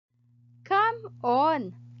Come on,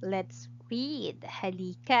 let's read.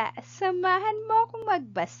 Halika, samahan mo akong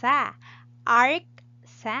magbasa. Arc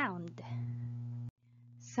sound.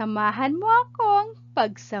 Samahan mo akong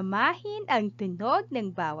pagsamahin ang tunog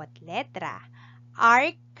ng bawat letra.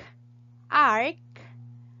 Arc, arc,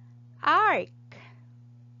 arc.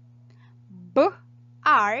 B,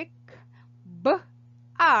 arc, b,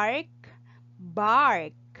 arc,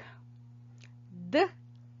 bark. D,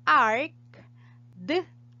 arc, d,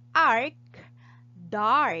 arc,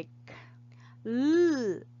 dark.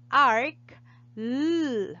 L, arc,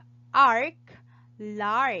 l, arc,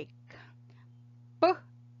 lark. P,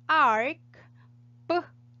 arc, p,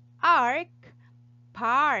 arc,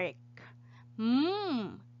 park.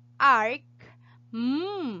 M, arc,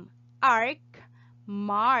 arc,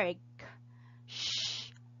 mark.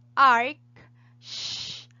 Sh, arc,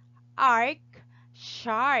 arc,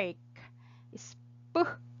 shark. Sp,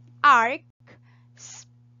 arc,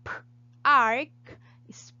 sp, arc,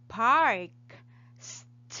 spark.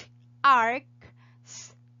 St, arc,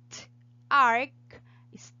 arc,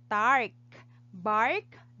 stark. Bark,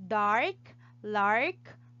 dark, lark,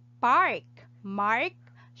 park. Mark,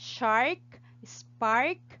 shark,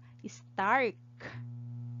 spark, stark.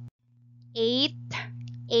 8,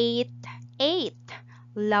 8, 8.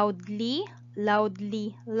 Loudly,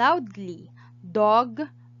 loudly, loudly. Dog,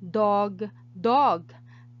 dog, dog.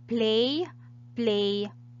 Play,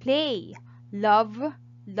 play, play. Love,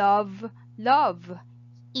 love, love.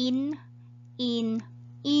 In, in,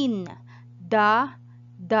 in. Da,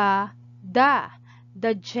 da, da.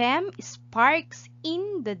 The gem sparks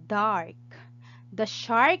in the dark. The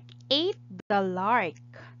shark ate the lark.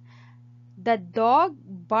 The dog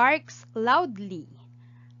barks loudly.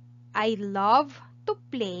 I love to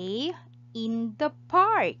play in the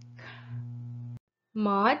park.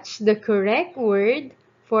 Match the correct word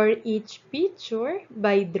for each picture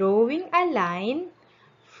by drawing a line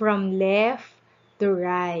from left to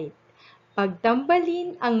right.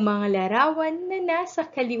 Pagtambalin ang mga larawan na nasa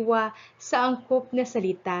kaliwa sa angkop na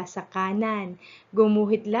salita sa kanan.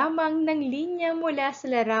 Gumuhit lamang ng linya mula sa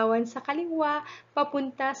larawan sa kaliwa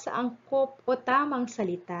papunta sa angkop o tamang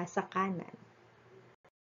salita sa kanan.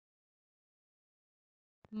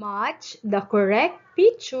 Match the correct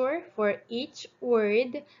picture for each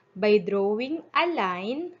word by drawing a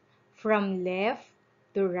line from left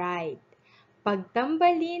to right.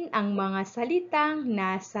 Pagtambalin ang mga salitang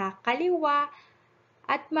nasa kaliwa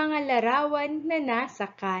at mga larawan na nasa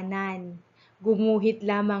kanan. Gumuhit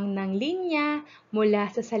lamang ng linya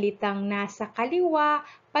mula sa salitang nasa kaliwa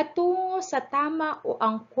patungo sa tama o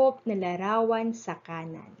angkop na larawan sa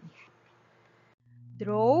kanan.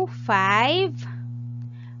 Draw 5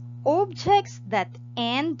 objects that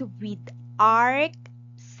end with arc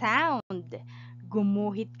sound.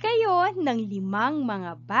 Gumuhit kayo ng 5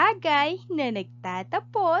 mga bagay na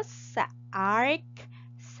nagtatapos sa arc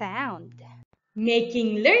sound.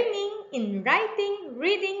 Making learning in writing,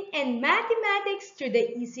 reading, and mathematics through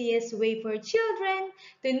the easiest way for children.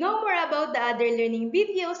 To know more about the other learning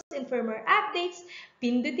videos and for more updates,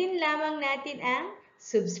 pindutin lamang natin ang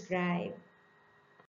subscribe.